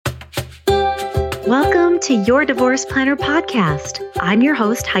Welcome to Your Divorce Planner podcast. I'm your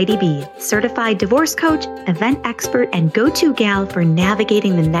host, Heidi B., certified divorce coach, event expert, and go-to gal for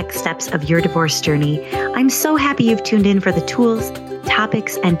navigating the next steps of your divorce journey. I'm so happy you've tuned in for the tools,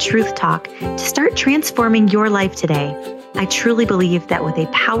 topics, and truth talk to start transforming your life today. I truly believe that with a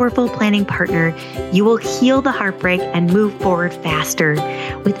powerful planning partner, you will heal the heartbreak and move forward faster.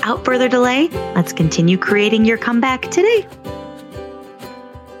 Without further delay, let's continue creating your comeback today.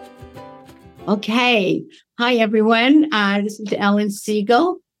 Okay. Hi, everyone. This is Ellen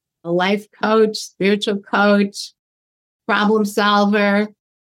Siegel, a life coach, spiritual coach, problem solver,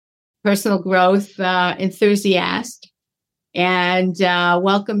 personal growth enthusiast. And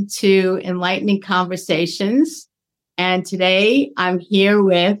welcome to Enlightening Conversations. And today I'm here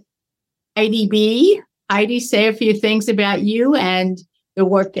with Heidi B. Heidi, say a few things about you and the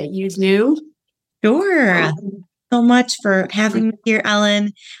work that you do. Sure. So much for having me here,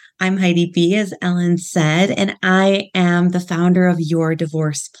 Ellen. I'm Heidi B., as Ellen said, and I am the founder of Your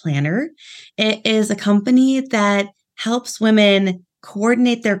Divorce Planner. It is a company that helps women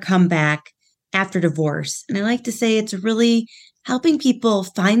coordinate their comeback after divorce. And I like to say it's really helping people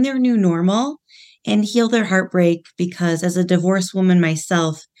find their new normal and heal their heartbreak, because as a divorced woman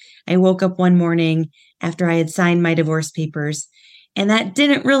myself, I woke up one morning after I had signed my divorce papers, and that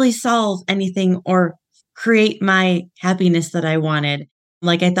didn't really solve anything or create my happiness that I wanted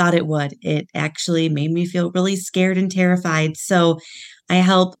like I thought it would. It actually made me feel really scared and terrified. So I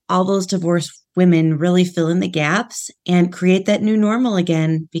help all those divorced women really fill in the gaps and create that new normal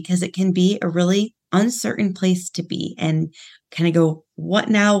again, because it can be a really uncertain place to be and kind of go, what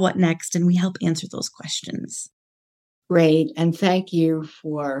now, what next? And we help answer those questions. Great. And thank you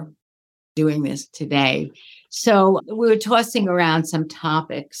for doing this today. So we were tossing around some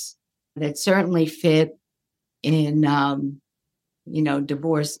topics that certainly fit in,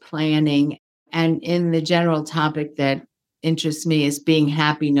 divorce planning. And in the general topic that interests me is being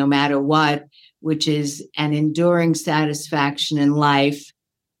happy no matter what, which is an enduring satisfaction in life,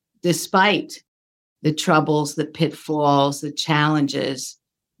 despite the troubles, the pitfalls, the challenges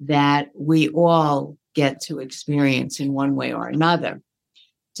that we all get to experience in one way or another.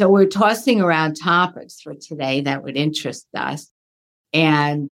 So we're tossing around topics for today that would interest us.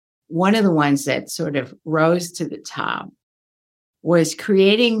 And one of the ones that sort of rose to the top was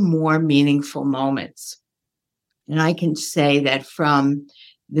creating more meaningful moments. And I can say that from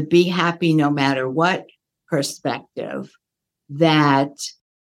the be happy no matter what perspective, that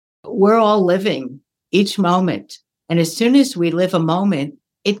we're all living each moment. And as soon as we live a moment,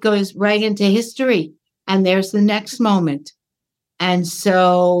 it goes right into history. And there's the next moment. And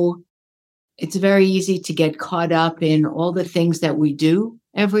so it's very easy to get caught up in all the things that we do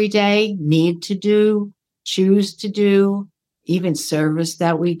every day, need to do, choose to do, even service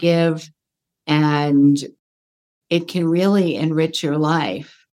that we give. And it can really enrich your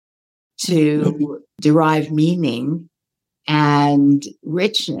life to derive meaning and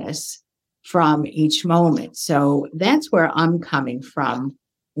richness from each moment. So that's where I'm coming from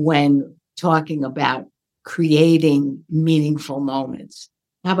when talking about creating meaningful moments.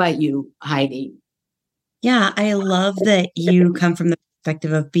 How about you, Heidi? Yeah, I love that you come from the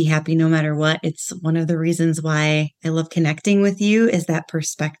perspective of be happy no matter what. It's one of the reasons why I love connecting with you, is that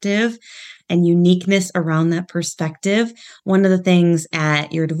perspective and uniqueness around that perspective. One of the things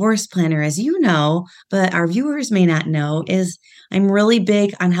at Your Divorce Planner, as you know, but our viewers may not know, is I'm really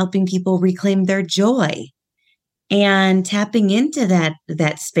big on helping people reclaim their joy and tapping into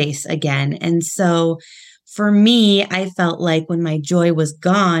that space again. And so for me, I felt like when my joy was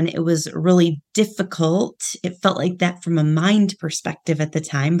gone, it was really difficult. It felt like that from a mind perspective at the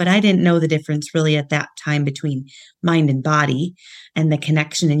time, but I didn't know the difference really at that time between mind and body and the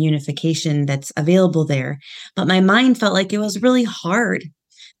connection and unification that's available there. But my mind felt like it was really hard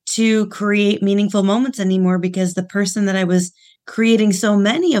to create meaningful moments anymore, because the person that I was creating so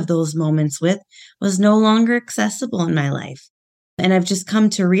many of those moments with was no longer accessible in my life. And I've just come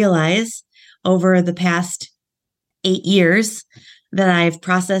to realize over the past 8 years that I've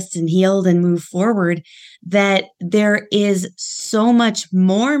processed and healed and moved forward, that there is so much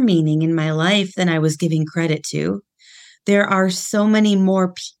more meaning in my life than I was giving credit to. There are so many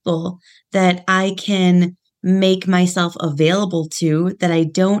more people that I can make myself available to, that I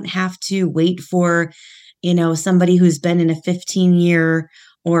don't have to wait for, somebody who's been in a 15-year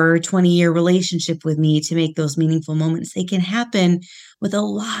or 20-year relationship with me to make those meaningful moments. They can happen with a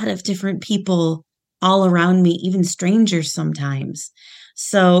lot of different people all around me, even strangers sometimes.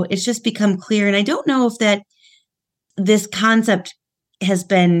 So it's just become clear. And I don't know if this concept has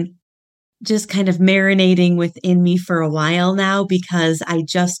been just kind of marinating within me for a while now because I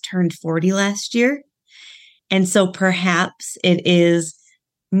just turned 40 last year. And so perhaps it is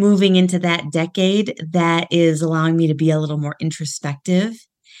moving into that decade that is allowing me to be a little more introspective.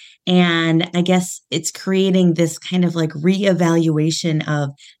 And I guess it's creating this kind of like reevaluation of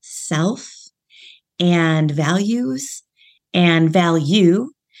self and values and value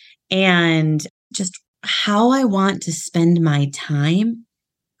and just how I want to spend my time,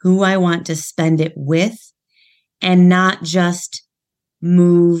 who I want to spend it with, and not just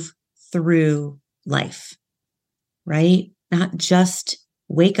move through life, right? Not just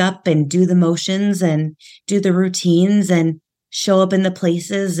wake up and do the motions and do the routines and show up in the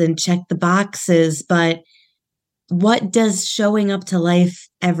places and check the boxes. But what does showing up to life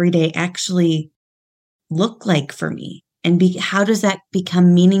every day actually look like for me? And how does that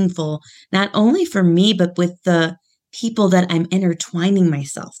become meaningful, not only for me, but with the people that I'm intertwining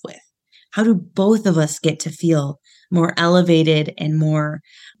myself with? How do both of us get to feel more elevated and more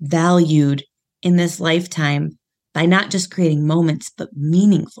valued in this lifetime by not just creating moments, but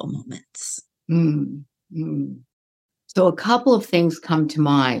meaningful moments? So a couple of things come to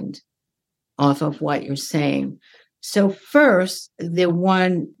mind off of what you're saying. So first, the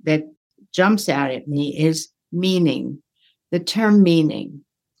one that jumps out at me is meaning, the term meaning,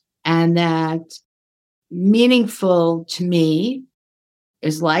 and that meaningful to me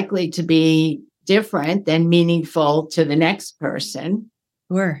is likely to be different than meaningful to the next person.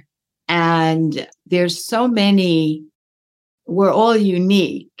 Sure. And there's so many, we're all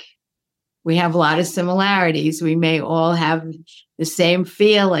unique. We have a lot of similarities. We may all have the same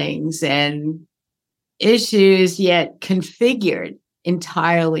feelings and issues, yet configured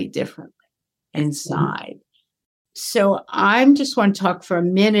entirely differently inside. So I just want to talk for a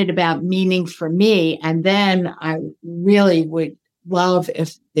minute about meaning for me. And then I really would love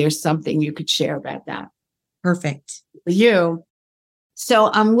if there's something you could share about that. Perfect. You.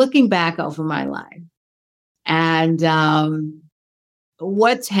 So I'm looking back over my life and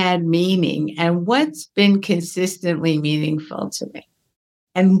what's had meaning and what's been consistently meaningful to me.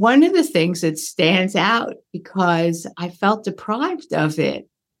 And one of the things that stands out because I felt deprived of it.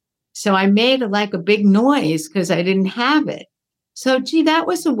 So I made like a big noise because I didn't have it. So, that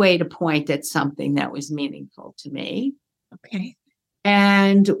was a way to point at something that was meaningful to me. Okay.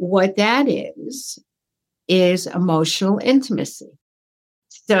 And what that is emotional intimacy.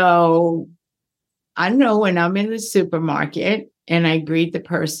 So I don't know, when I'm in the supermarket and I greet the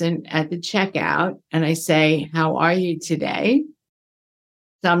person at the checkout and I say, "How are you today?"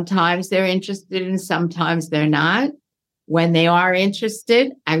 Sometimes they're interested and sometimes they're not. When they are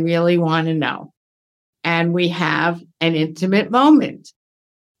interested, I really want to know. And we have an intimate moment.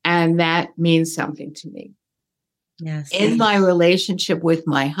 And that means something to me. Yes. In my relationship with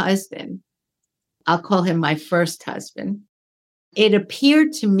my husband, I'll call him my first husband, it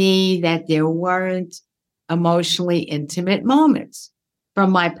appeared to me that there weren't emotionally intimate moments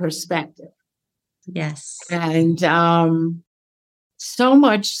from my perspective. Yes. And so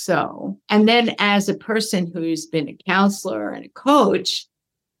much so. And then as a person who's been a counselor and a coach,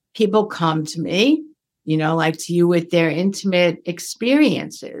 people come to me, like to you with their intimate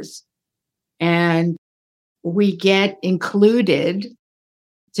experiences. And we get included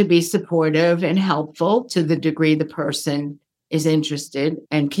to be supportive and helpful to the degree the person is interested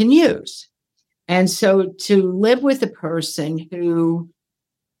and can use. And so to live with a person who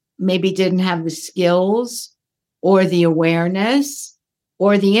maybe didn't have the skills or the awareness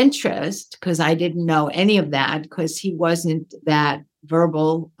or the interest, because I didn't know any of that because he wasn't that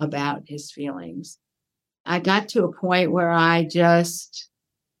verbal about his feelings. I got to a point where I just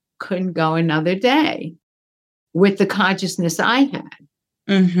couldn't go another day with the consciousness I had.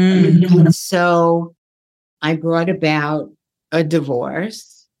 Mm-hmm. So I brought about a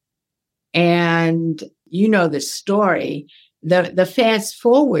divorce. And you know the story. The fast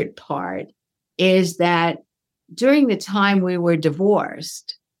forward part is that during the time we were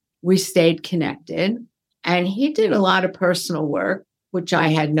divorced, we stayed connected. And he did a lot of personal work, which I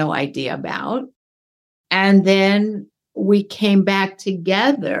had no idea about. And then we came back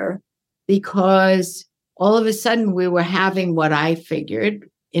together because all of a sudden we were having what I figured,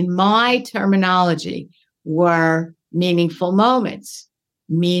 in my terminology, were meaningful moments,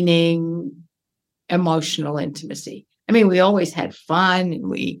 meaning emotional intimacy. I mean, we always had fun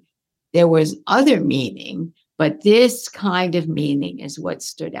and there was other meaning, but this kind of meaning is what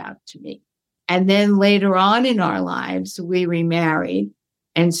stood out to me. And then later on in our lives, we remarried.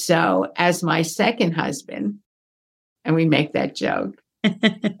 And so as my second husband, and we make that joke,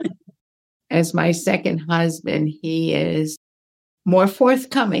 as my second husband, he is more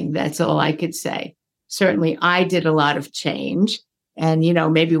forthcoming. That's all I could say. Certainly, I did a lot of change. And,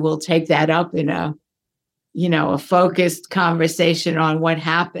 maybe we'll take that up in a focused conversation on what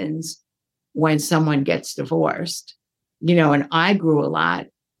happens when someone gets divorced. And I grew a lot.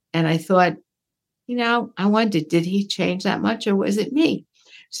 And I thought, I wondered, did he change that much or was it me?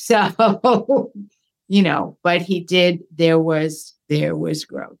 So, but he did, there was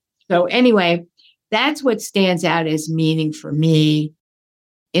growth. So anyway, that's what stands out as meaning for me,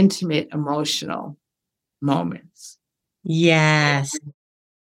 intimate, emotional moments. Yes.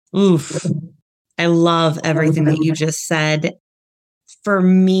 Oof. I love everything that you just said. For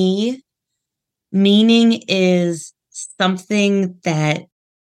me, meaning is something that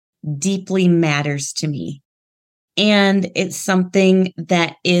deeply matters to me. And it's something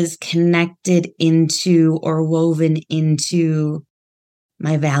that is connected into or woven into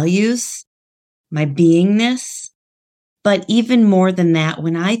my values, my beingness. But even more than that,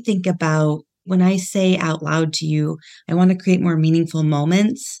 when I say out loud to you, I want to create more meaningful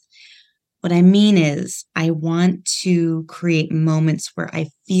moments. What I mean is I want to create moments where I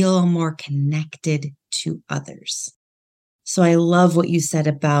feel more connected to others. So I love what you said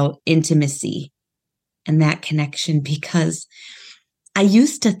about intimacy and that connection, because I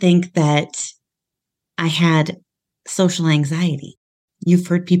used to think that I had social anxiety. You've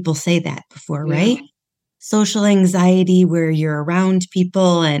heard people say that before, right? Social anxiety, where you're around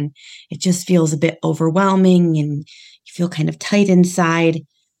people and it just feels a bit overwhelming and you feel kind of tight inside.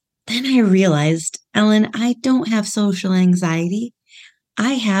 Then I realized, Ellen, I don't have social anxiety.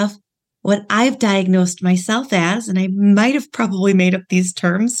 I have what I've diagnosed myself as, and I might have probably made up these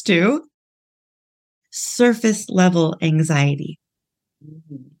terms too, surface level anxiety.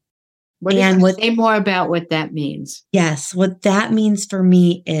 Say more about what that means. Yes, what that means for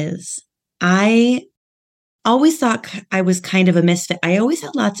me is I always thought I was kind of a misfit. I always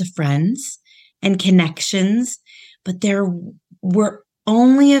had lots of friends and connections, but there were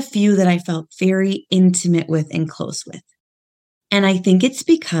only a few that I felt very intimate with and close with. And I think it's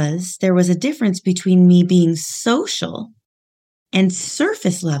because there was a difference between me being social and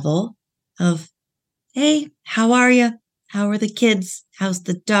surface level of, hey, how are you? How are the kids? How's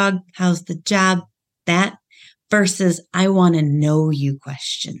the dog? How's the job? That versus I want to know you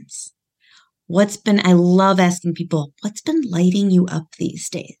questions. I love asking people, what's been lighting you up these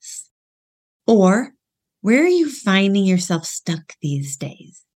days? Or where are you finding yourself stuck these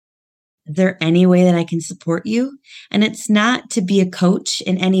days? Is there any way that I can support you? And it's not to be a coach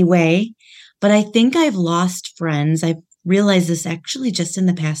in any way, but I think I've lost friends. I've realized this actually just in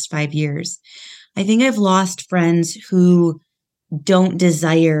the past 5 years. I think I've lost friends who don't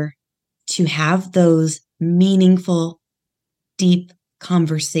desire to have those meaningful, deep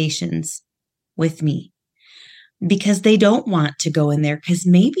conversations with me because they don't want to go in there because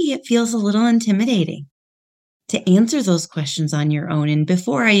maybe it feels a little intimidating to answer those questions on your own. And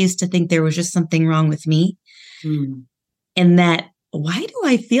before, I used to think there was just something wrong with me and that why do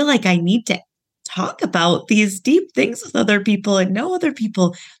I feel like I need to talk about these deep things with other people and know other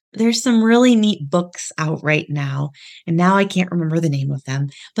people? There's some really neat books out right now, and now I can't remember the name of them,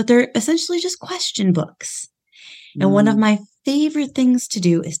 but they're essentially just question books. And one of my favorite things to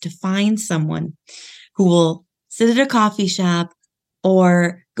do is to find someone who will sit at a coffee shop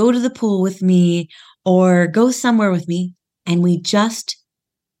or go to the pool with me or go somewhere with me, and we just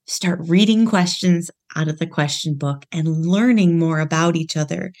start reading questions out of the question book and learning more about each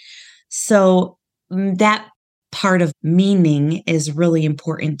other. So that part of meaning is really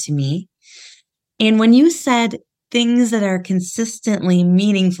important to me. And when you said things that are consistently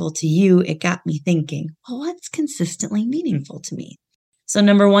meaningful to you, it got me thinking, well, what's consistently meaningful to me? So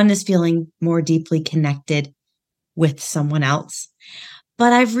number one is feeling more deeply connected with someone else.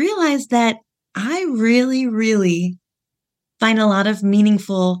 But I've realized that I really, really find a lot of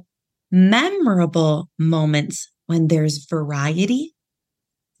meaningful, memorable moments when there's variety,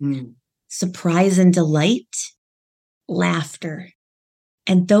 surprise and delight, laughter.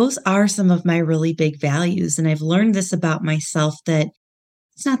 And those are some of my really big values. And I've learned this about myself, that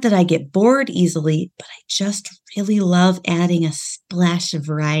it's not that I get bored easily, but I just really love adding a splash of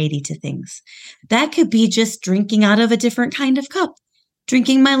variety to things. That could be just drinking out of a different kind of cup,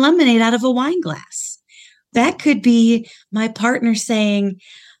 drinking my lemonade out of a wine glass. That could be my partner saying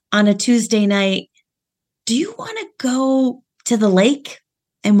on a Tuesday night, do you want to go to the lake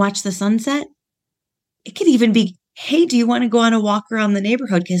and watch the sunset? It could even be, hey, do you want to go on a walk around the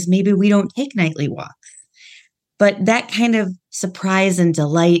neighborhood? Because maybe we don't take nightly walks. But that kind of surprise and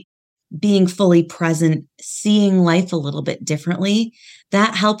delight, being fully present, seeing life a little bit differently,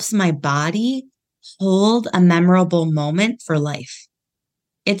 that helps my body hold a memorable moment for life.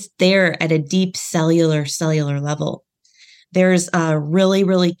 It's there at a deep cellular level. There's a really,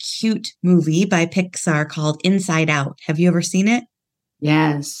 really cute movie by Pixar called Inside Out. Have you ever seen it?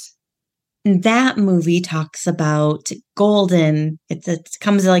 Yes. That movie talks about golden, it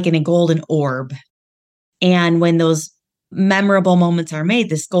comes like in a golden orb. And when those memorable moments are made,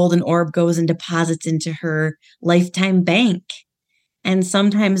 this golden orb goes and deposits into her lifetime bank. And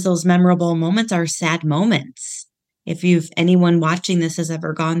sometimes those memorable moments are sad moments. If anyone watching this has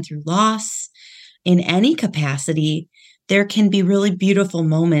ever gone through loss in any capacity, there can be really beautiful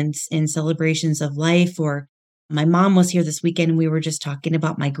moments in celebrations of life. Or my mom was here this weekend and we were just talking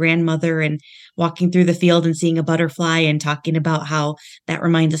about my grandmother and walking through the field and seeing a butterfly and talking about how that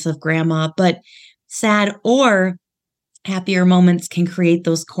reminds us of grandma. But sad or happier moments can create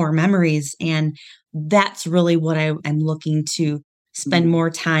those core memories. And that's really what I'm looking to spend more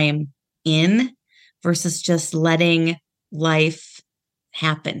time in versus just letting life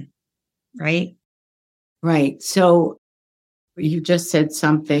happen. Right? Right. So you just said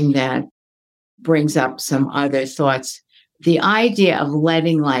something that brings up some other thoughts. The idea of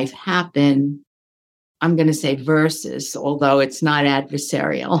letting life happen, I'm going to say versus, although it's not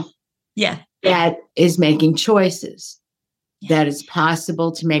adversarial. Yeah. That is making choices. Yeah. That it's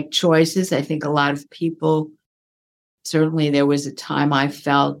possible to make choices. I think a lot of people, certainly there was a time I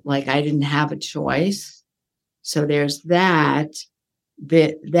felt like I didn't have a choice. So there's that.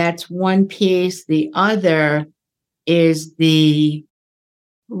 That's one piece. The other is the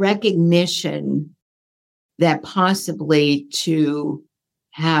recognition that possibly to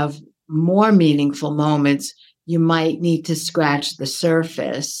have more meaningful moments, you might need to scratch the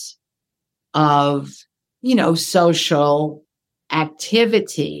surface of, social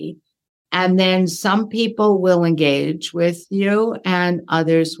activity. And then some people will engage with you and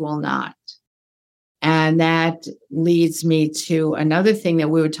others will not. And that leads me to another thing that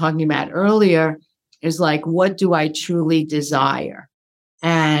we were talking about earlier is like, what do I truly desire?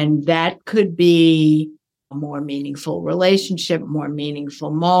 And that could be a more meaningful relationship, more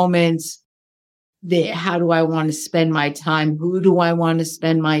meaningful moments. How do I want to spend my time? Who do I want to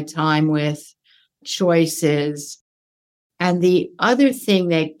spend my time with? Choices. And the other thing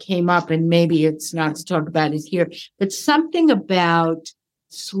that came up, and maybe it's not to talk about it here, but something about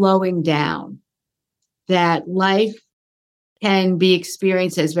slowing down, that life can be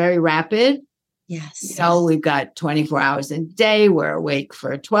experienced as very rapid. Yes. We've got 24 hours a day. We're awake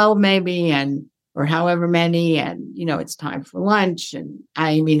for 12 maybe, or however many. And, it's time for lunch. And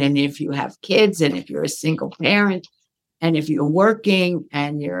and if you have kids and if you're a single parent and if you're working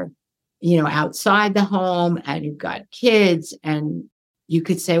and you're, outside the home and you've got kids and you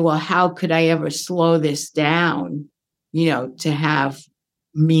could say, well, how could I ever slow this down, to have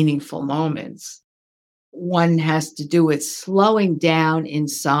meaningful moments? One has to do with slowing down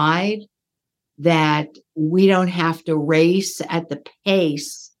inside, that we don't have to race at the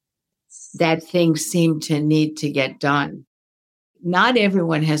pace that things seem to need to get done. Not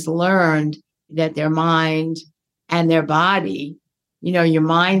everyone has learned that their mind and their body, your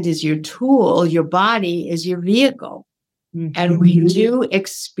mind is your tool, your body is your vehicle. Mm-hmm. And we do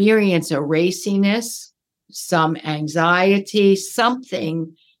experience a raciness, some anxiety,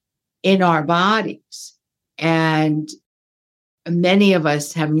 something in our bodies. And many of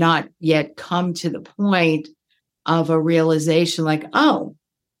us have not yet come to the point of a realization like, oh,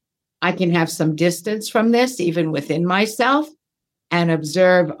 I can have some distance from this, even within myself, and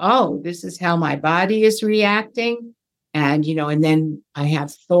observe, oh, this is how my body is reacting. And, and then I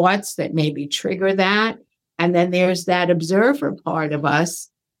have thoughts that maybe trigger that. And then there's that observer part of us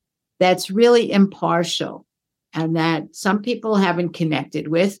that's really impartial and that some people haven't connected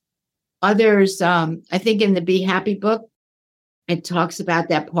with. Others, I think in the Be Happy book, it talks about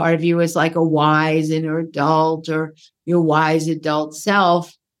that part of you as like a wise inner adult or your wise adult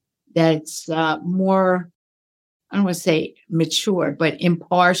self that's more, I don't want to say mature, but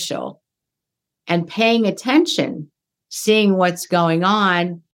impartial and paying attention, seeing what's going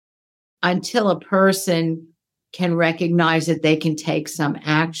on until a person can recognize that they can take some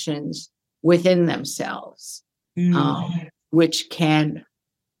actions within themselves, which can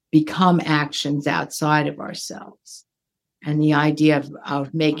become actions outside of ourselves. And the idea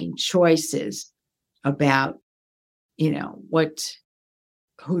of making choices about,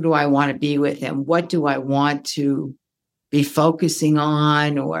 who do I want to be with and what do I want to be focusing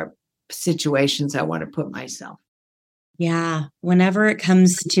on or situations I want to put myself. Yeah. Whenever it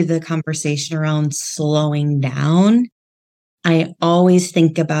comes to the conversation around slowing down, I always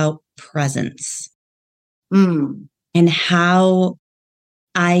think about presence and how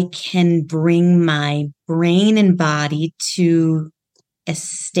I can bring my brain and body to a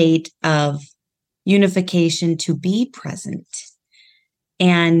state of unification to be present.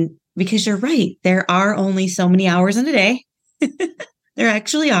 And because you're right, there are only so many hours in a day. There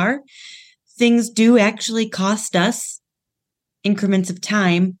actually are. Things do actually cost us increments of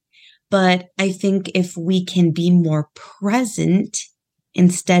time. But I think if we can be more present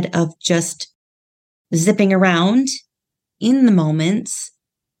instead of just zipping around in the moments,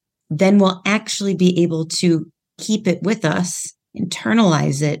 then we'll actually be able to keep it with us,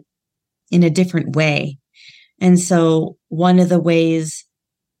 internalize it in a different way. And so one of the ways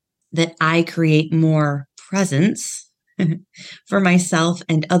that I create more presence for myself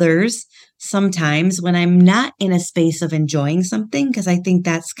and others sometimes when I'm not in a space of enjoying something, because I think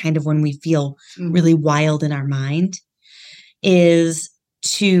that's kind of when we feel really wild in our mind, is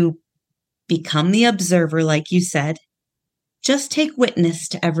to become the observer, like you said. Just take witness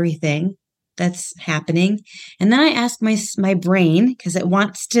to everything that's happening. And then I ask my brain, because it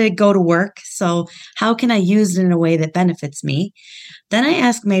wants to go to work. So how can I use it in a way that benefits me? Then I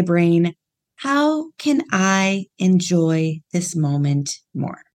ask my brain, how can I enjoy this moment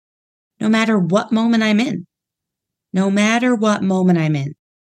more? No matter what moment I'm in. No matter what moment I'm in.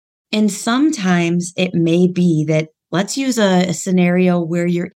 And sometimes it may be that, let's use a scenario where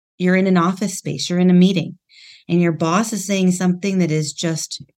you're in an office space, you're in a meeting, and your boss is saying something that is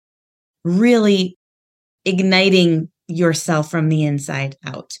just really igniting yourself from the inside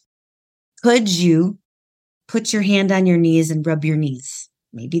out. Could you put your hand on your knees and rub your knees?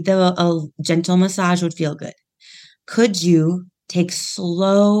 Maybe a gentle massage would feel good. Could you take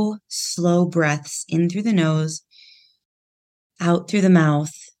slow breaths in through the nose, out through the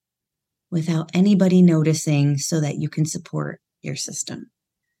mouth, without anybody noticing, so that you can support your system?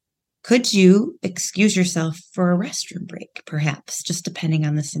 Could you excuse yourself for a restroom break, perhaps, just depending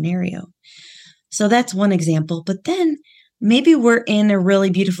on the scenario? So that's one example. But then maybe we're in a really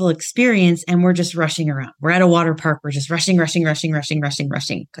beautiful experience and we're just rushing around. We're at a water park. We're just rushing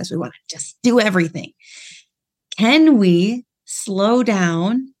because we want to just do everything. Can we slow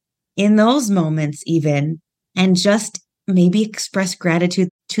down in those moments even and just maybe express gratitude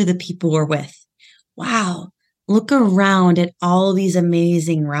to the people we're with? Wow. Look around at all these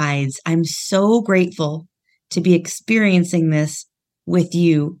amazing rides. I'm so grateful to be experiencing this with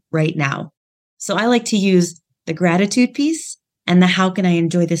you right now. So I like to use the gratitude piece and the how can I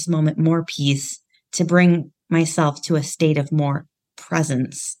enjoy this moment more piece to bring myself to a state of more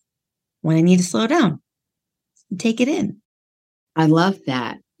presence when I need to slow down and take it in. I love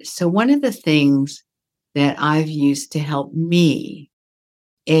that. So one of the things that I've used to help me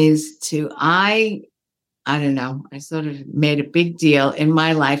is I don't know, I sort of made a big deal in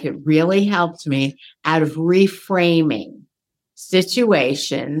my life. It really helped me out of reframing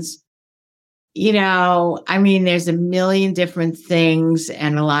situations. There's a million different things,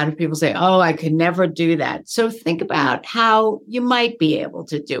 and a lot of people say, oh, I could never do that. So think about how you might be able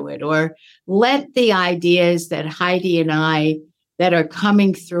to do it, or let the ideas that Heidi and I that are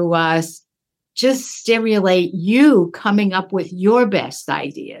coming through us just stimulate you coming up with your best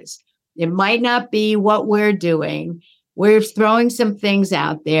ideas. It might not be what we're doing. We're throwing some things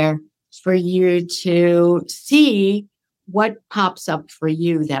out there for you to see what pops up for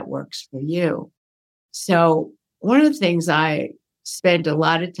you that works for you. So one of the things I spend a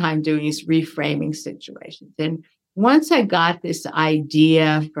lot of time doing is reframing situations. And once I got this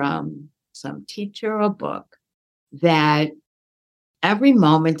idea from some teacher or book that every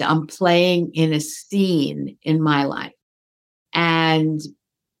moment I'm playing in a scene in my life, and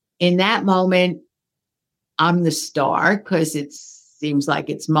in that moment, I'm the star because it seems like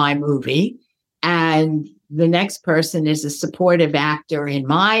it's my movie. And the next person is a supportive actor in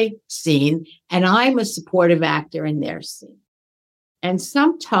my scene, and I'm a supportive actor in their scene. And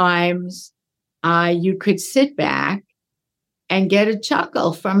sometimes you could sit back and get a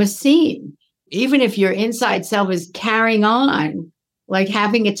chuckle from a scene, even if your inside self is carrying on, like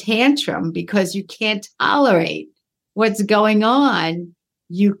having a tantrum because you can't tolerate what's going on.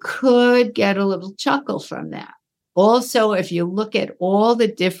 You could get a little chuckle from that. Also, if you look at all the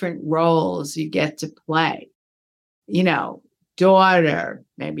different roles you get to play, daughter,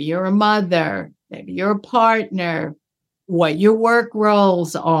 maybe you're a mother, maybe you're a partner, what your work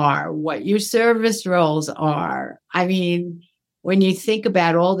roles are, what your service roles are. When you think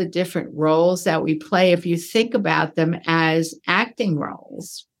about all the different roles that we play, if you think about them as acting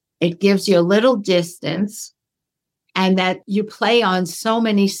roles, it gives you a little distance. And that you play on so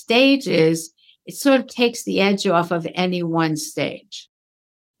many stages, it sort of takes the edge off of any one stage.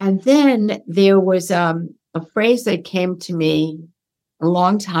 And then there was a phrase that came to me a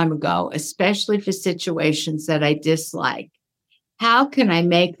long time ago, especially for situations that I dislike. How can I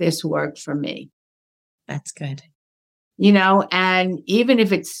make this work for me? That's good. And even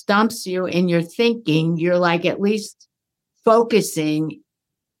if it stumps you in your thinking, you're like at least focusing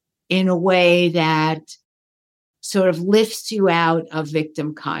in a way that sort of lifts you out of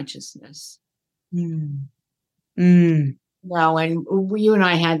victim consciousness. Mm. Well, and you and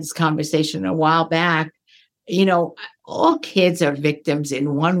I had this conversation a while back. All kids are victims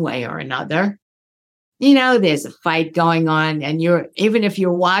in one way or another. There's a fight going on, and even if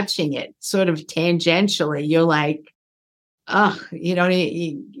you're watching it sort of tangentially, you're like,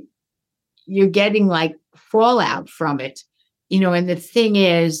 you're getting like fallout from it. And the thing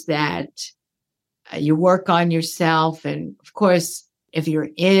is that you work on yourself. And of course, if you're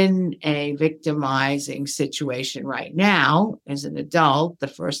in a victimizing situation right now as an adult, the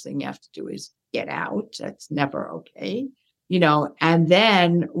first thing you have to do is get out. That's never okay. And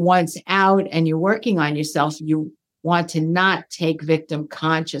then once out and you're working on yourself, you want to not take victim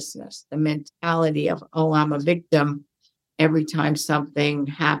consciousness, the mentality of, oh, I'm a victim every time something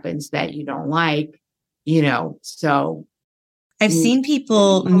happens that you don't like, so. I've seen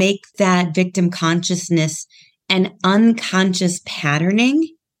people make that victim consciousness an unconscious patterning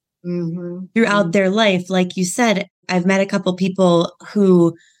throughout their life. Like you said, I've met a couple people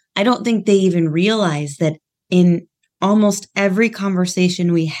who I don't think they even realize that in almost every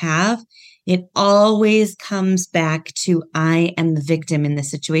conversation we have, it always comes back to I am the victim in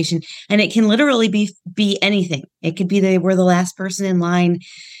this situation. And it can literally be anything. It could be they were the last person in line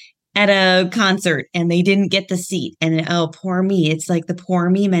at a concert and they didn't get the seat. And oh, poor me. It's like the poor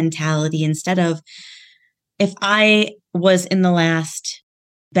me mentality instead of if I was in the last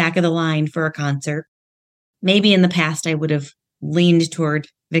back of the line for a concert, maybe in the past I would have leaned toward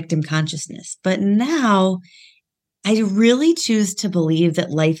victim consciousness. But now I really choose to believe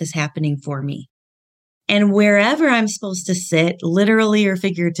that life is happening for me. And wherever I'm supposed to sit, literally or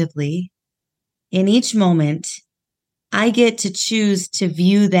figuratively, in each moment, I get to choose to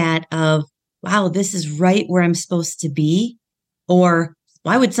view that of, wow, this is right where I'm supposed to be. Or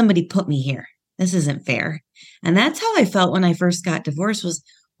why would somebody put me here? This isn't fair. And that's how I felt when I first got divorced was,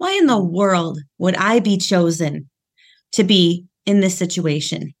 why in the world would I be chosen to be in this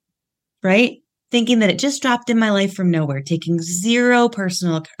situation? Right? Thinking that it just dropped in my life from nowhere, taking zero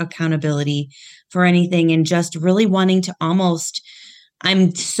personal accountability for anything and just really wanting to almost,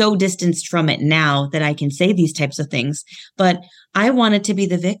 I'm so distanced from it now that I can say these types of things, but I wanted to be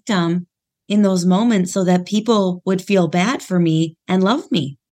the victim in those moments so that people would feel bad for me and love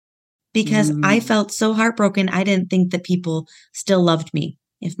me because I felt so heartbroken. I didn't think that people still loved me.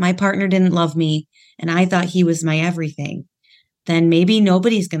 If my partner didn't love me and I thought he was my everything, then maybe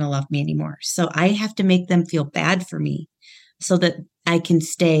nobody's going to love me anymore. So I have to make them feel bad for me so that I can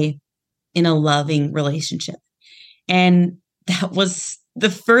stay in a loving relationship. And that was the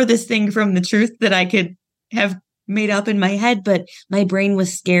furthest thing from the truth that I could have made up in my head, but my brain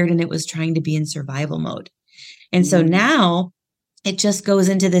was scared and it was trying to be in survival mode. And so now it just goes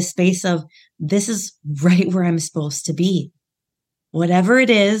into this space of this is right where I'm supposed to be. Whatever it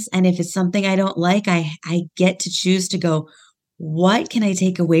is, and if it's something I don't like, I get to choose to go, what can I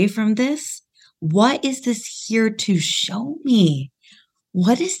take away from this? What is this here to show me?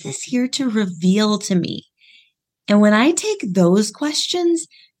 What is this here to reveal to me? And when I take those questions,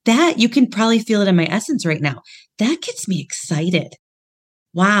 that you can probably feel it in my essence right now. That gets me excited.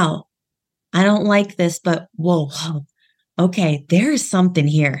 Wow, I don't like this, but whoa, okay, there is something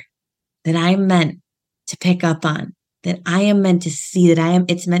here that I'm meant to pick up on, that I am meant to see,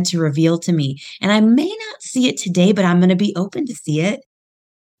 it's meant to reveal to me. And I may not see it today, but I'm going to be open to see it.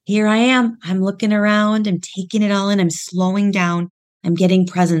 Here I am. I'm looking around. I'm taking it all in. I'm slowing down. I'm getting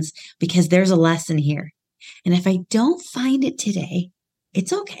presence because there's a lesson here. And if I don't find it today,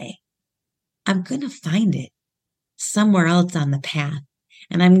 it's okay. I'm going to find it somewhere else on the path.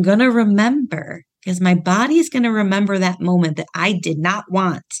 And I'm going to remember because my body is going to remember that moment that I did not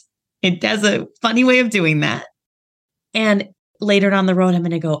want. It does a funny way of doing that. And later down the road, I'm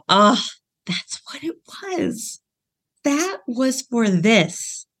going to go, oh, that's what it was. That was for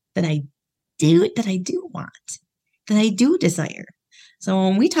this that I do want, that I do desire. So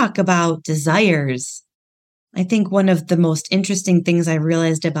when we talk about desires, I think one of the most interesting things I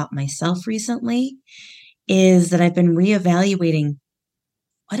realized about myself recently is that I've been reevaluating,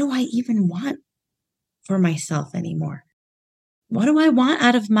 what do I even want for myself anymore? What do I want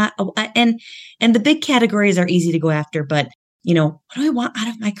out of my, and the big categories are easy to go after, but what do I want out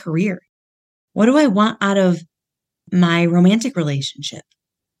of my career? What do I want out of my romantic relationship?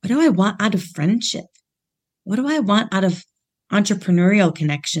 What do I want out of friendship? What do I want out of entrepreneurial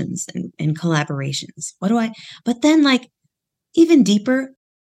connections and collaborations? But then like even deeper,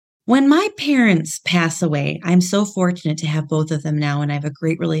 when my parents pass away, I'm so fortunate to have both of them now, and I have a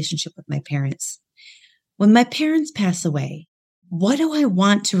great relationship with my parents. When my parents pass away, what do I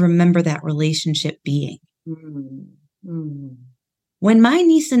want to remember that relationship being? Mm-hmm. When my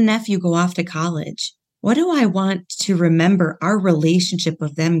niece and nephew go off to college, what do I want to remember our relationship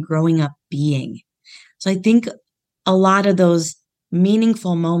with them growing up being? So I think a lot of those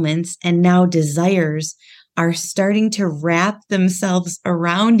meaningful moments and now desires are starting to wrap themselves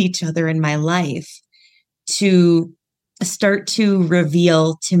around each other in my life to start to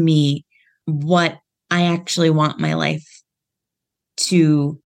reveal to me what I actually want my life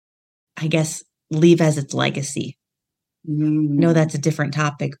to, I guess, leave as its legacy. Mm-hmm. I know that's a different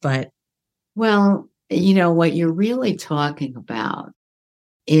topic, but. Well, what you're really talking about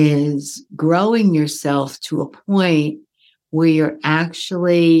is growing yourself to a point where you're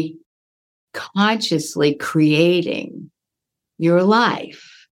actually consciously creating your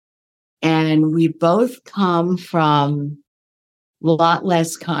life. And we both come from a lot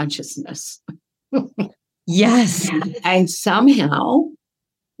less consciousness. Yes. And somehow,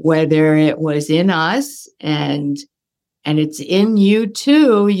 whether it was in us and it's in you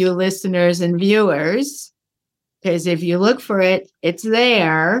too, you listeners and viewers, because if you look for it, it's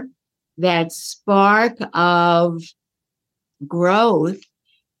there, that spark of growth.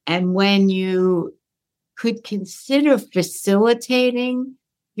 And when you could consider facilitating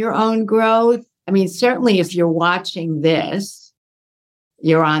your own growth, I mean, certainly if you're watching this,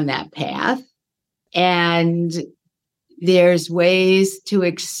 you're on that path. And there's ways to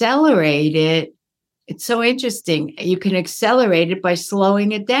accelerate it. It's so interesting. You can accelerate it by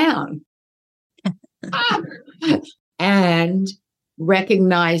slowing it down and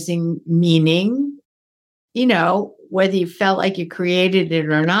recognizing meaning, whether you felt like you created it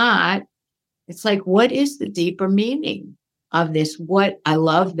or not. It's like, what is the deeper meaning of this? I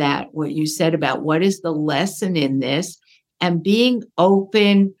love that, what you said about what is the lesson in this, and being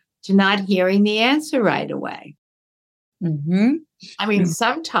open to not hearing the answer right away. Mm-hmm. I mean,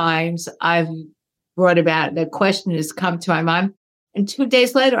 sometimes I've brought about the question has come to my mind, and 2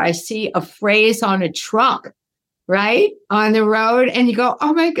 days later, I see a phrase on a truck, right, on the road, and you go,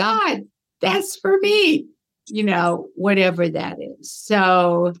 oh my God, that's for me, whatever that is.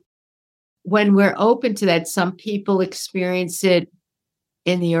 So when we're open to that, some people experience it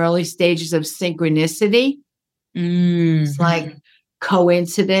in the early stages of synchronicity. It's like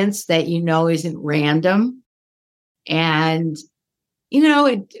coincidence that isn't random. And,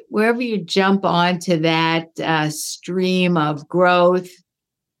 wherever you jump onto that stream of growth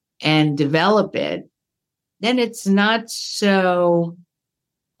and develop it, then it's not so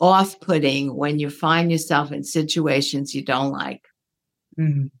off-putting when you find yourself in situations you don't like.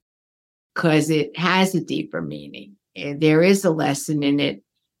 Because it has a deeper meaning. There is a lesson in it.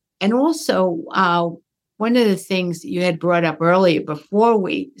 And also, one of the things you had brought up earlier before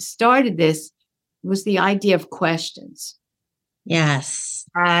we started this was the idea of questions. Yes.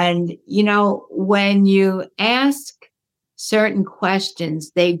 And, when you ask certain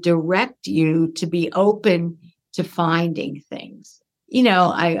questions, they direct you to be open to finding things.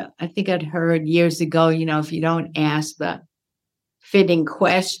 I think I'd heard years ago, if you don't ask the fitting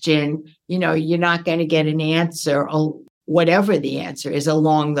question, you're not going to get an answer, or whatever the answer is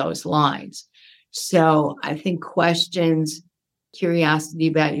along those lines. So I think questions, curiosity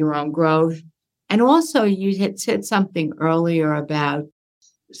about your own growth. And also you had said something earlier about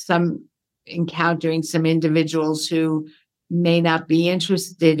encountering some individuals who may not be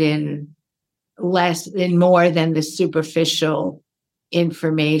interested in more than the superficial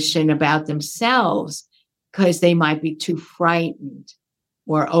information about themselves, because they might be too frightened,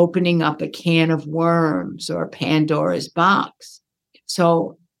 or opening up a can of worms or Pandora's box.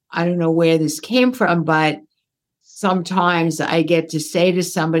 So I don't know where this came from, but sometimes I get to say to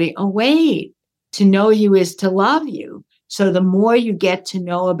somebody, oh, wait, to know you is to love you. So the more you get to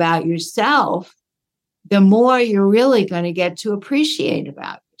know about yourself, the more you're really going to get to appreciate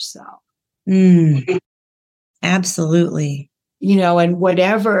about yourself. Absolutely. And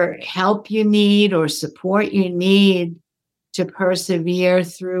whatever help you need or support you need to persevere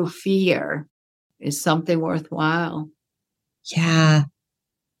through fear is something worthwhile. Yeah.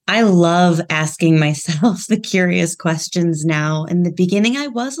 I love asking myself the curious questions now. In the beginning, I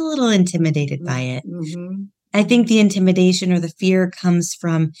was a little intimidated by it. Mm-hmm. I think the intimidation or the fear comes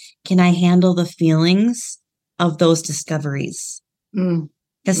from, can I handle the feelings of those discoveries?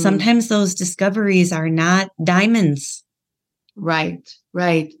 Because sometimes those discoveries are not diamonds. Right.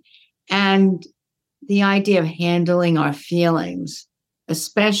 And the idea of handling our feelings,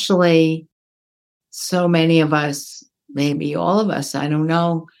 especially so many of us, maybe all of us, I don't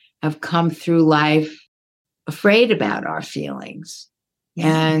know, have come through life afraid about our feelings. Yeah.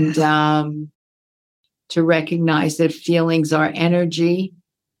 And to recognize that feelings are energy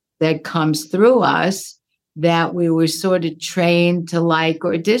that comes through us that we were sort of trained to like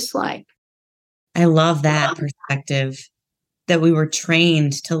or dislike. I love that perspective, that we were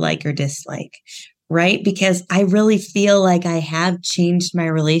trained to like or dislike, right? Because I really feel like I have changed my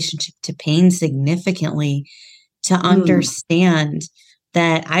relationship to pain significantly to understand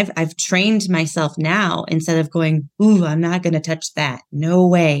that I've trained myself now, instead of going, ooh, I'm not going to touch that. No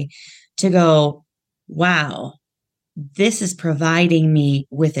way, to go, wow, this is providing me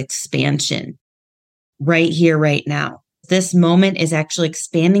with expansion right here, right now. This moment is actually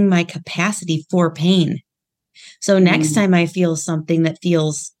expanding my capacity for pain. So next time I feel something that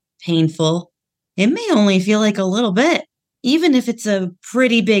feels painful, it may only feel like a little bit, even if it's a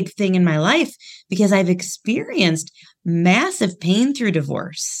pretty big thing in my life, because I've experienced massive pain through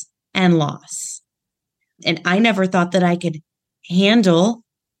divorce and loss. And I never thought that I could handle,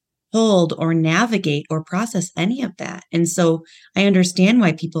 hold, or navigate or process any of that. And so I understand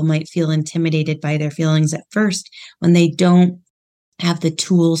why people might feel intimidated by their feelings at first when they don't have the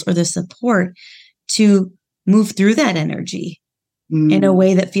tools or the support to move through that energy in a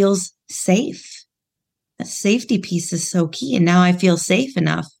way that feels safe. That safety piece is so key. And now I feel safe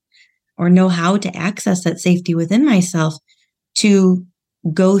enough, or know how to access that safety within myself, to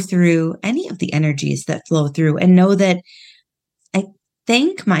go through any of the energies that flow through, and know that I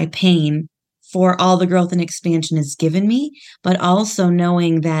thank my pain for all the growth and expansion it's given me, but also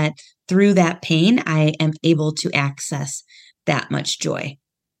knowing that through that pain, I am able to access that much joy.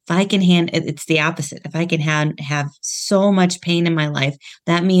 If I can it's the opposite. If I can have so much pain in my life,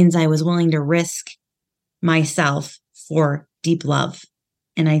 that means I was willing to risk myself for deep love.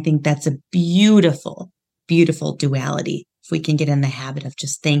 And I think that's a beautiful, beautiful duality. If we can get in the habit of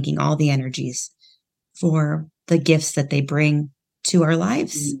just thanking all the energies for the gifts that they bring to our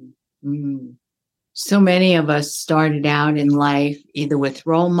lives. So many of us started out in life either with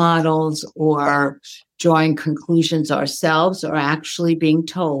role models or drawing conclusions ourselves, or actually being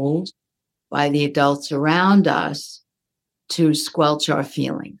told by the adults around us to squelch our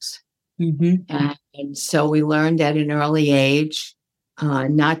feelings. And so we learned at an early age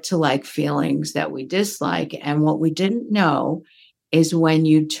not to like feelings that we dislike. And what we didn't know is when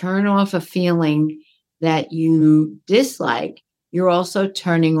you turn off a feeling that you dislike, you're also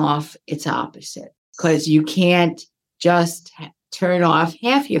turning off its opposite, because you can't just turn off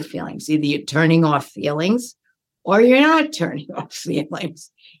half your feelings. Either you're turning off feelings or you're not turning off feelings.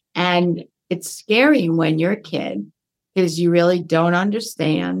 And it's scary when you're a kid, because you really don't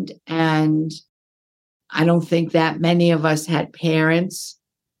understand. And I don't think that many of us had parents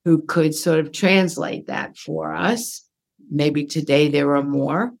who could sort of translate that for us. Maybe today there are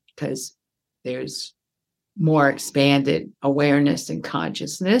more, because there's more expanded awareness and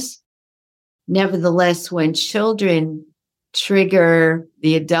consciousness. Nevertheless, when children trigger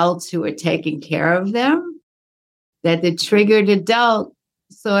the adults who are taking care of them, that the triggered adult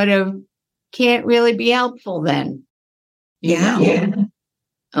sort of can't really be helpful then. Yeah.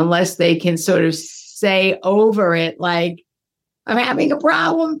 Unless they can sort of say over it, like, I'm having a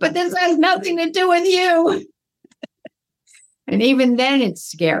problem, but this has nothing to do with you. And even then it's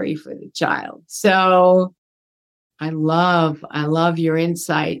scary for the child. So I love your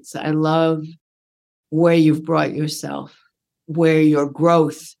insights. I love where you've brought yourself, where your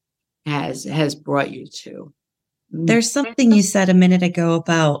growth has brought you to. There's something you said a minute ago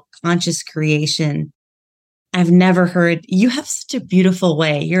about conscious creation. I've never heard. You have such a beautiful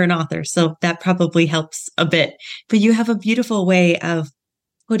way. You're an author, so that probably helps a bit. But you have a beautiful way of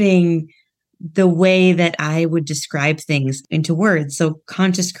putting the way that I would describe things into words. So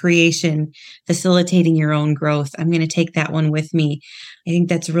conscious creation, facilitating your own growth. I'm going to take that one with me. I think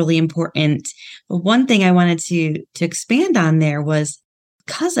that's really important. But one thing I wanted to expand on there was,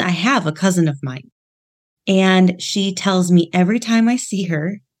 because I have a cousin of mine, and she tells me every time I see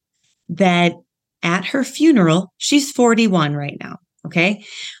her that at her funeral, she's 41 right now. Okay.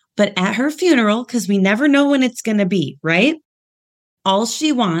 But at her funeral, because we never know when it's going to be, right? All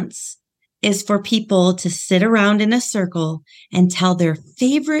she wants is for people to sit around in a circle and tell their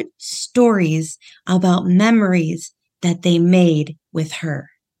favorite stories about memories that they made with her.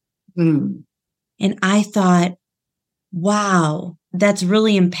 And I thought, wow, that's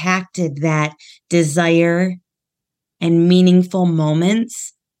really impacted that desire and meaningful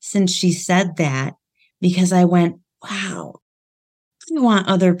moments since she said that, because I went, wow, I want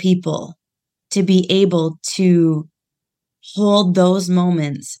other people to be able to hold those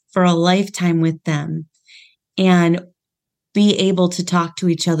moments for a lifetime with them and be able to talk to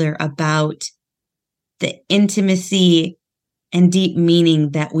each other about the intimacy and deep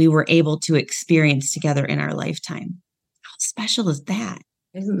meaning that we were able to experience together in our lifetime. How special is that?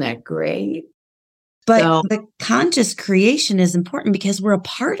 Isn't that great? But the conscious creation is important because we're a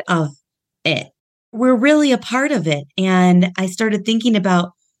part of it. We're really a part of it. And I started thinking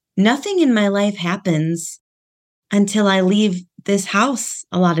about nothing in my life happens until I leave this house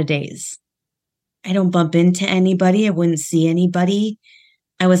a lot of days. I don't bump into anybody. I wouldn't see anybody.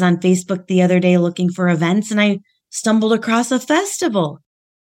 I was on Facebook the other day looking for events and I stumbled across a festival.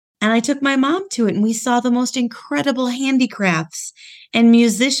 And I took my mom to it and we saw the most incredible handicrafts and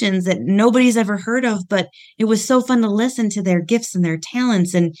musicians that nobody's ever heard of, but it was so fun to listen to their gifts and their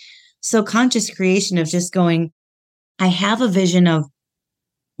talents. And so conscious creation of just going, I have a vision of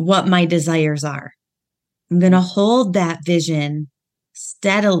what my desires are. I'm going to hold that vision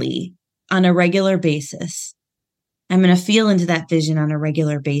steadily on a regular basis. I'm going to feel into that vision on a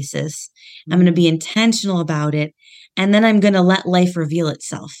regular basis. I'm going to be intentional about it. And then I'm going to let life reveal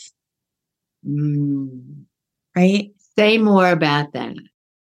itself. Right? Say more about that.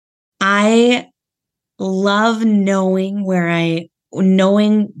 I love knowing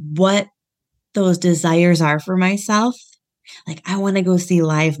what those desires are for myself. Like, I want to go see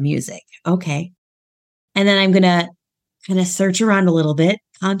live music. Okay. And then I'm going to kind of search around a little bit,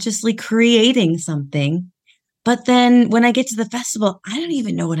 consciously creating something. But then when I get to the festival, I don't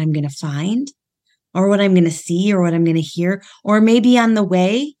even know what I'm going to find or what I'm going to see or what I'm going to hear. Or maybe on the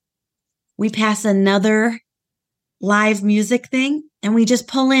way, we pass another live music thing and we just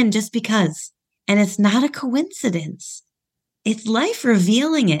pull in just because. And it's not a coincidence. It's life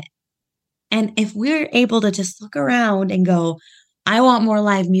revealing it. And if we're able to just look around and go, I want more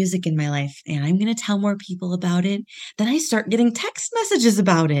live music in my life and I'm going to tell more people about it, then I start getting text messages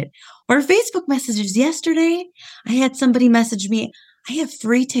about it or Facebook messages. Yesterday, I had somebody message me, I have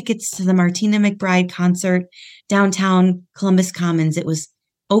free tickets to the Martina McBride concert downtown Columbus Commons. It was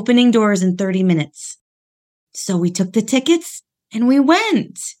opening doors in 30 minutes. So we took the tickets and we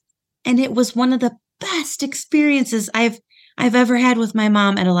went. And it was one of the best experiences I've ever had with my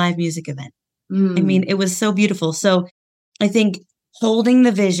mom at a live music event. I mean, it was so beautiful. So I think holding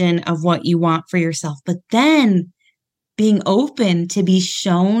the vision of what you want for yourself, but then being open to be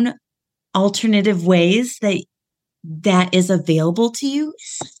shown alternative ways that is available to you,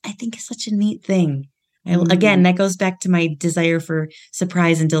 I think is such a neat thing. Again, that goes back to my desire for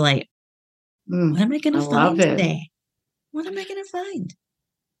surprise and delight. What am I going to find today? What am I going to find?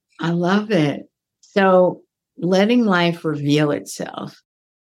 I love it. So letting life reveal itself.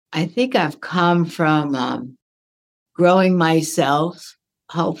 I think I've come from growing myself,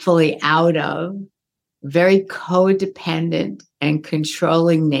 hopefully out of very codependent and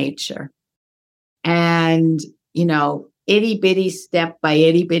controlling nature. And, itty bitty step by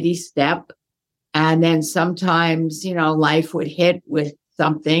itty bitty step. And then sometimes, life would hit with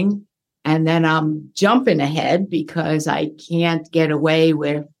something and then I'm jumping ahead because I can't get away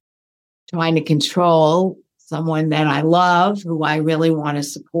with trying to control someone that I love, who I really want to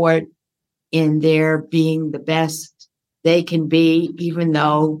support in their being the best they can be, even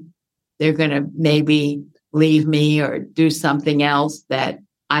though they're going to maybe leave me or do something else that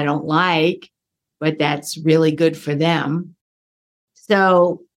I don't like, but that's really good for them.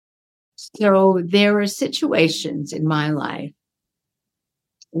 So there are situations in my life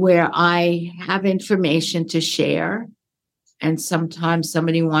where I have information to share, and sometimes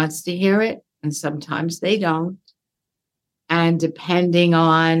somebody wants to hear it, and sometimes they don't. And depending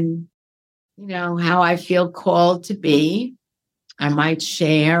on, how I feel called to be, I might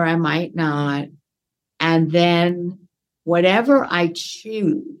share, I might not. And then whatever I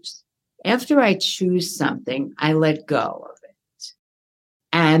choose, after I choose something, I let go of it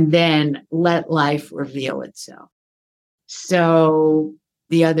and then let life reveal itself. So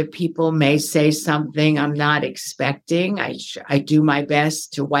the other people may say something I'm not expecting. I do my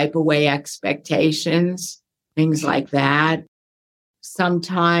best to wipe away expectations, things like that.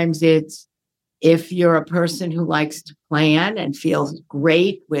 Sometimes it's, if you're a person who likes to plan and feels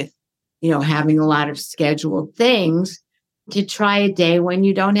great with, having a lot of scheduled things, to try a day when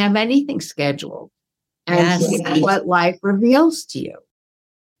you don't have anything scheduled and see what life reveals to you.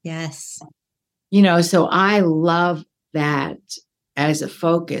 Yes. So I love that as a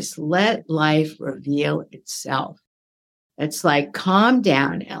focus. Let life reveal itself. It's like, calm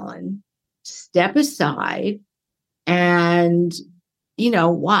down, Ellen, step aside and,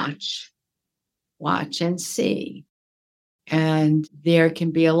 watch and see. And there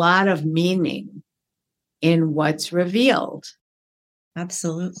can be a lot of meaning in what's revealed.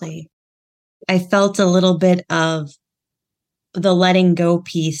 Absolutely. I felt a little bit of the letting go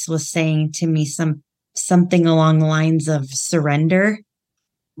piece was saying to me something along the lines of surrender.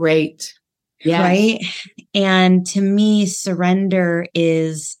 Great. Yes. Right. And to me, surrender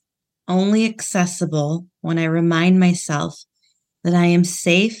is only accessible when I remind myself that I am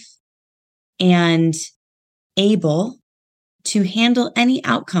safe and able to handle any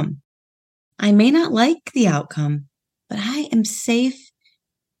outcome. I may not like the outcome, but I am safe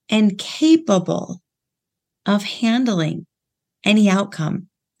and capable of handling any outcome.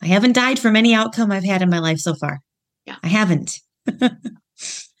 I haven't died from any outcome I've had in my life so far. Yeah. I haven't.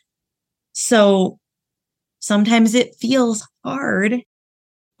 So sometimes it feels hard,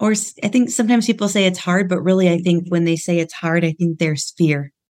 or I think sometimes people say it's hard, but really I think when they say it's hard, I think there's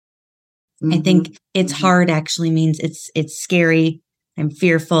fear. I think it's hard actually means it's scary. I'm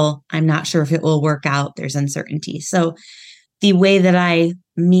fearful. I'm not sure if it will work out. There's uncertainty. So the way that I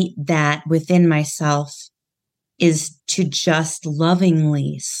meet that within myself is to just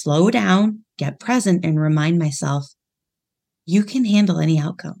lovingly slow down, get present, and remind myself, you can handle any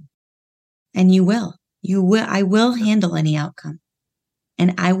outcome. And you will. I will handle any outcome.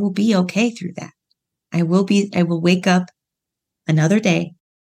 And I will be okay through that. I will wake up another day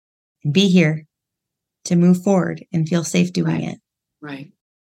and be here to move forward and feel safe doing it. Right.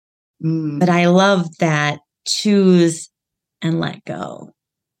 But I love that choose and let go.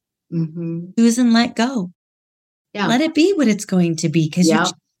 Choose and let go. Yeah. Let it be what it's going to be because you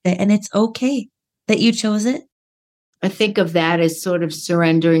chose it, and it's okay that you chose it. I think of that as sort of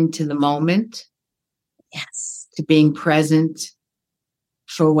surrendering to the moment. Yes. To being present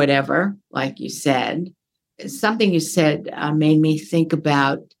for whatever, like you said. Something you said made me think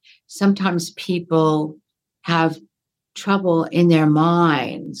about sometimes people have trouble in their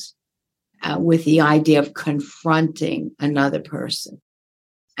minds with the idea of confronting another person,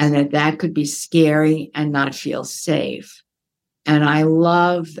 and that could be scary and not feel safe. And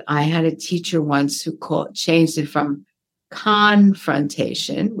I had a teacher once who changed it from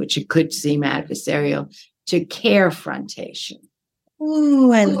confrontation, which it could seem adversarial, to carefrontation.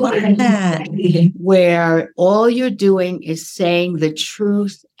 Ooh, I love that. Where all you're doing is saying the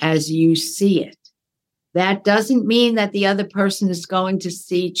truth as you see it. That doesn't mean that the other person is going to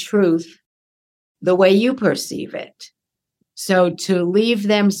see truth the way you perceive it. So to leave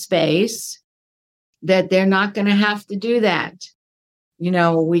them space that they're not going to have to do that.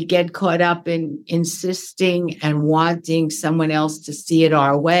 We get caught up in insisting and wanting someone else to see it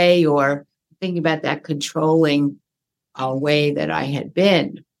our way, or thinking about that controlling way that I had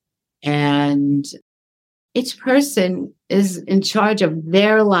been. And each person is in charge of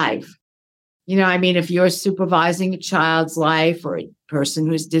their life. If you're supervising a child's life or a person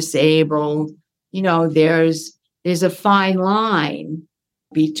who's disabled, there's a fine line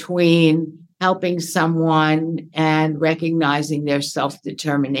between helping someone and recognizing their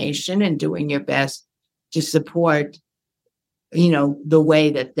self-determination and doing your best to support, the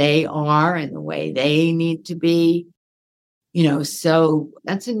way that they are and the way they need to be. So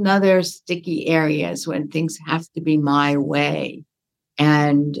that's another sticky area, is when things have to be my way.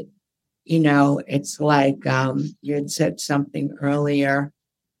 And, it's like you had said something earlier.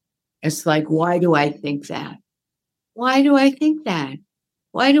 It's like, why do I think that? Why do I think that?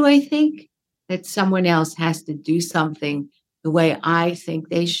 Why do I think that someone else has to do something the way I think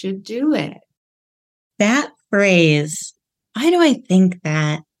they should do it? That phrase, why do I think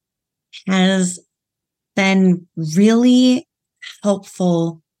that, has been really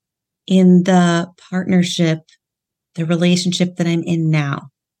helpful in the partnership, the relationship that I'm in now.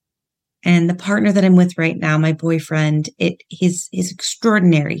 And the partner that I'm with right now, my boyfriend, he's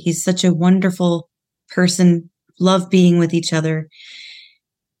extraordinary. He's such a wonderful person, love being with each other.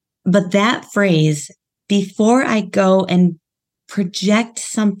 But that phrase, before I go and project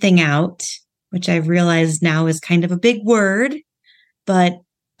something out, which I've realized now is kind of a big word, but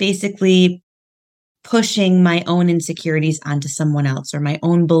basically pushing my own insecurities onto someone else or my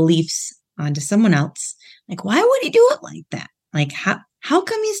own beliefs onto someone else. Like, why would he do it like that? Like, how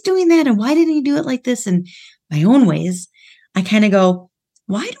come he's doing that? And why didn't he do it like this? And my own ways, I kind of go,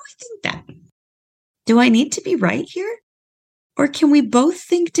 why do I think that? Do I need to be right here? Or can we both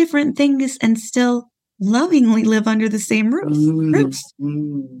think different things and still lovingly live under the same roof?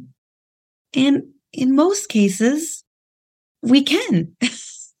 And in most cases, we can.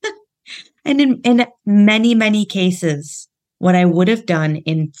 And in many, many cases, what I would have done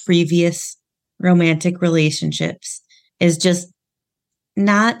in previous romantic relationships is just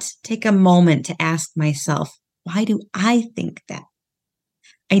not take a moment to ask myself, why do I think that?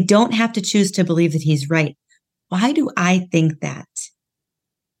 I don't have to choose to believe that he's right. Why do I think that?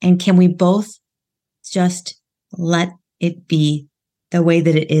 And can we both just let it be the way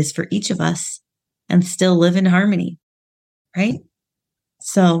that it is for each of us and still live in harmony? Right?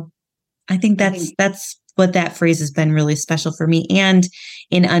 So I think that's what that phrase has been really special for me. And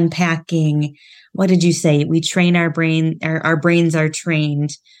in unpacking, what did you say? We train our brains are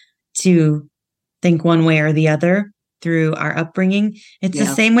trained to think one way or the other through our upbringing. It's the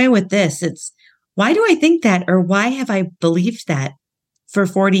same way with this. It's, why do I think that? Or why have I believed that for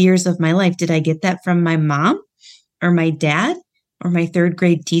 40 years of my life? Did I get that from my mom or my dad or my third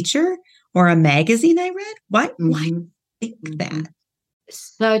grade teacher or a magazine I read? Why think that?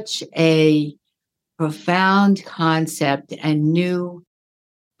 Such a profound concept and new,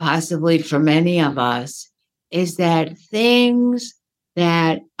 possibly for many of us, is that things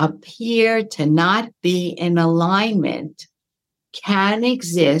that appear to not be in alignment can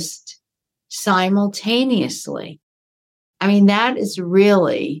exist simultaneously. I mean, that is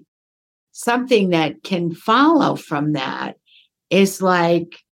really something that can follow from that is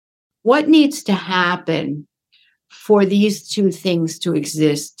like, what needs to happen for these two things to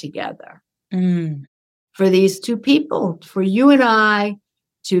exist together? For these two people, for you and I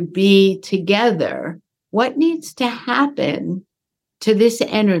to be together, what needs to happen to this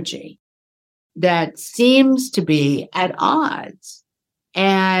energy that seems to be at odds?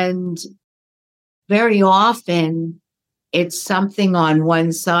 And very often it's something on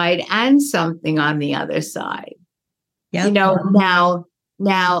one side and something on the other side. Yep. You know,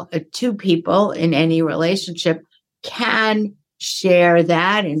 now two people in any relationship can share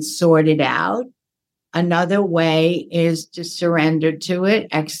that and sort it out. Another way is to surrender to it,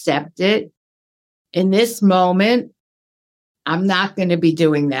 accept it. In this moment, I'm not going to be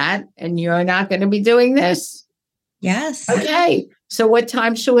doing that, and you're not going to be doing this. Yes. Okay. So what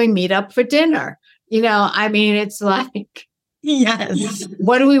time should we meet up for dinner? I mean, it's like, yes.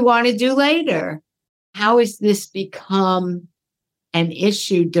 What do we want to do later? How has this become an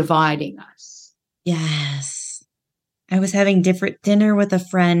issue dividing us? Yes. I was having dinner with a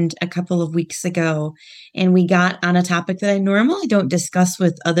friend a couple of weeks ago, and we got on a topic that I normally don't discuss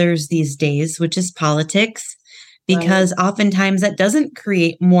with others these days, which is politics. Because oftentimes that doesn't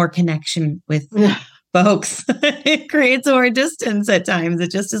create more connection with folks. It creates more distance at times.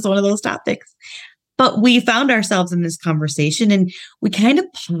 It just is one of those topics. But we found ourselves in this conversation and we kind of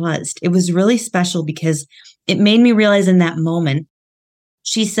paused. It was really special because it made me realize in that moment,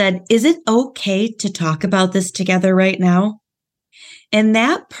 she said, is it okay to talk about this together right now? And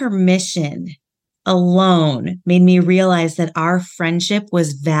that permission alone made me realize that our friendship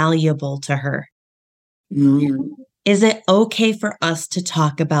was valuable to her. Is it okay for us to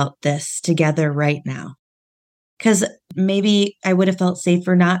talk about this together right now? Because maybe I would have felt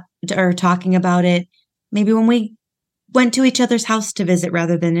safer talking about it maybe when we went to each other's house to visit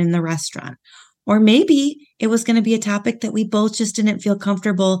rather than in the restaurant. Or maybe it was going to be a topic that we both just didn't feel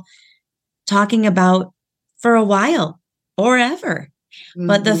comfortable talking about for a while or ever.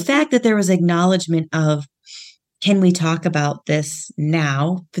 But the fact that there was acknowledgement of, can we talk about this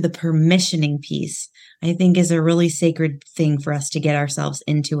now, for the permissioning piece, I think is a really sacred thing for us to get ourselves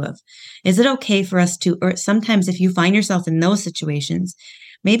into. Is it okay for us to, or sometimes if you find yourself in those situations,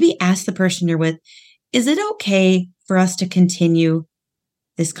 maybe ask the person you're with, is it okay for us to continue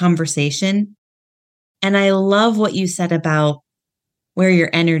this conversation? And I love what you said about where your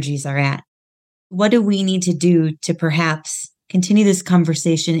energies are at. What do we need to do to perhaps continue this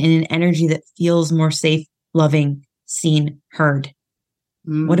conversation in an energy that feels more safe, loving, seen, heard?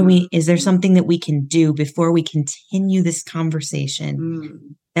 Is there something that we can do before we continue this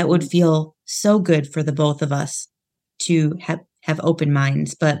conversation that would feel so good for the both of us to have open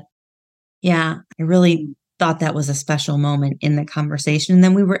minds? But yeah, I really thought that was a special moment in the conversation. And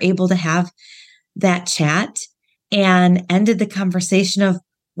then we were able to have that chat and ended the conversation of,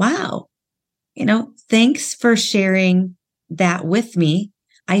 wow, thanks for sharing that with me.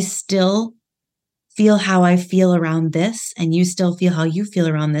 I still feel how I feel around this, and you still feel how you feel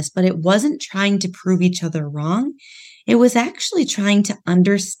around this, but it wasn't trying to prove each other wrong. It was actually trying to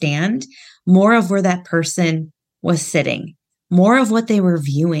understand more of where that person was sitting, more of what they were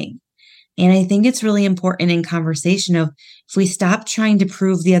viewing. And I think it's really important in conversation of, if we stop trying to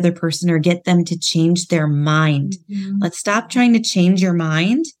prove the other person or get them to change their mind, let's stop trying to change your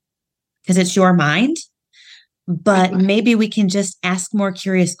mind, because it's your mind. But maybe we can just ask more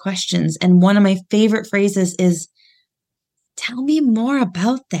curious questions. And one of my favorite phrases is, tell me more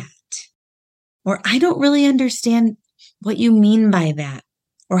about that. Or I don't really understand what you mean by that,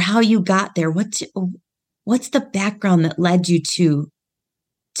 or how you got there. What what's the background that led you to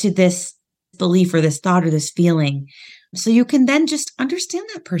this belief or this thought or this feeling? So you can then just understand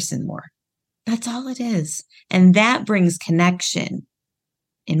that person more. That's all it is. And that brings connection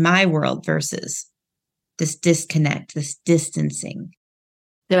in my world versus this disconnect, this distancing.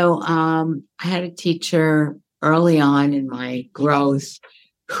 So I had a teacher early on in my growth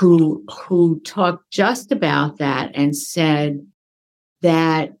who talked just about that and said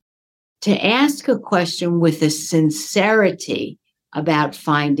that to ask a question with a sincerity about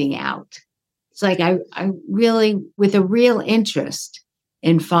finding out. It's like I really, with a real interest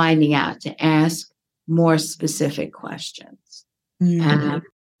in finding out, to ask more specific questions. And,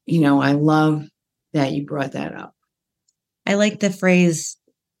 I love that you brought that up. I like the phrase,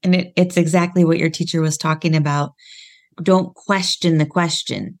 and it's exactly what your teacher was talking about. Don't question the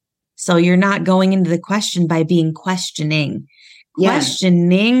question. So you're not going into the question by being questioning. Yeah.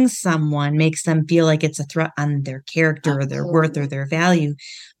 Questioning someone makes them feel like it's a threat on their character or their worth or their value.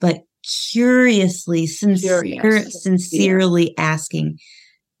 But curiously, sincerely asking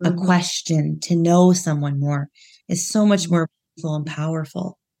a question to know someone more is so much more powerful and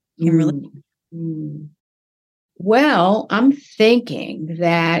powerful. Well, I'm thinking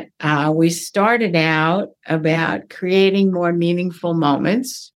that we started out about creating more meaningful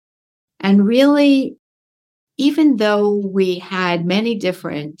moments. And really, even though we had many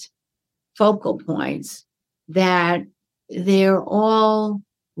different focal points, that they're all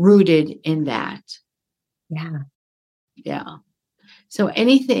rooted in that. Yeah. So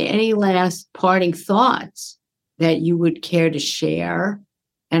any last parting thoughts that you would care to share?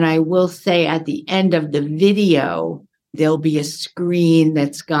 And I will say at the end of the video, there'll be a screen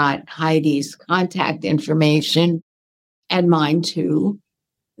that's got Heidi's contact information and mine too,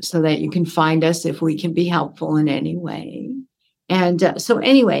 so that you can find us if we can be helpful in any way. And so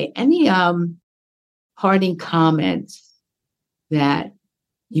anyway, any parting comments that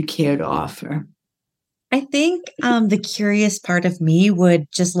you care to offer? I think the curious part of me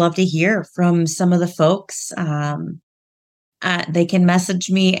would just love to hear from some of the folks. They can message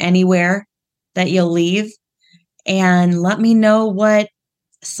me anywhere that you'll leave and let me know what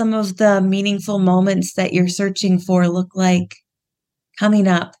some of the meaningful moments that you're searching for look like coming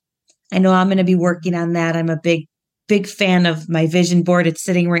up. I know I'm going to be working on that. I'm a big fan of my vision board. It's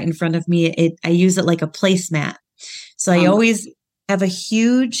sitting right in front of me. I use it like a placemat. So I always have a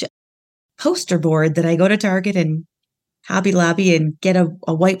huge poster board that I go to Target and Hobby Lobby and get a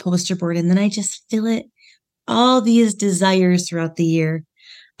white poster board. And then I just fill it all these desires throughout the year.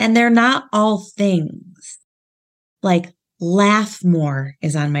 And they're not all things. Like laugh more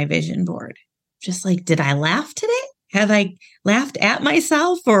is on my vision board. Just like, did I laugh today? Have I laughed at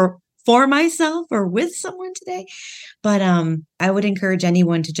myself or for myself or with someone today? But I would encourage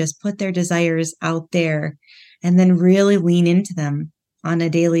anyone to just put their desires out there and then really lean into them on a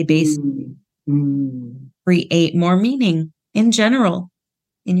daily basis. Create more meaning in general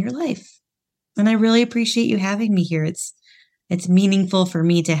in your life. And I really appreciate you having me here. It's meaningful for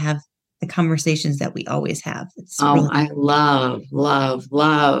me to have the conversations that we always have. I love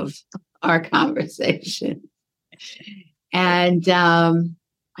our conversation. And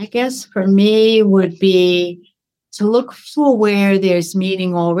I guess for me would be to look for where there's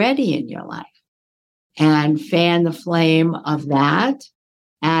meaning already in your life and fan the flame of that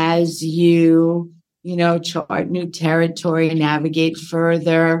as you chart new territory, navigate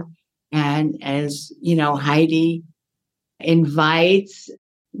further. And as, Heidi invites,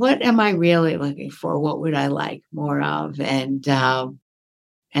 what am I really looking for? What would I like more of? And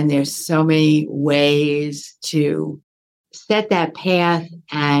there's so many ways to set that path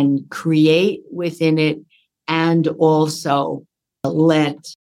and create within it and also let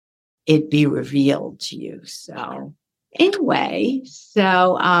it be revealed to you. So anyway,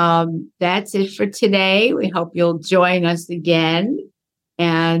 that's it for today. We hope you'll join us again.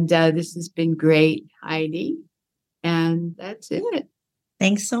 And this has been great, Heidi. And that's it.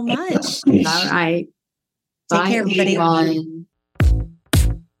 Thanks so much. All right. Take care, everybody.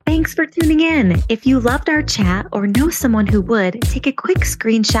 Thanks for tuning in. If you loved our chat or know someone who would, take a quick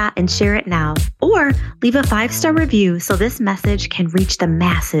screenshot and share it now. Or leave a 5-star review so this message can reach the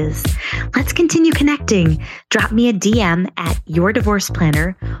masses. Let's continue connecting. Drop me a DM at Your Divorce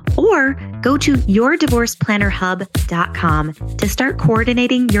Planner or go to yourdivorceplannerhub.com to start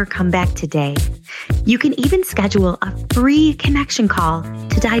coordinating your comeback today. You can even schedule a free connection call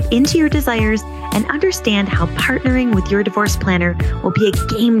to dive into your desires and understand how partnering with Your Divorce Planner will be a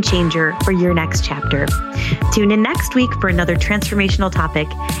game changer for your next chapter. Tune in next week for another transformational topic.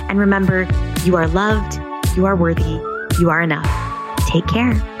 And remember, you are loved, you are worthy, you are enough. Take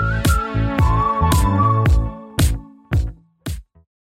care.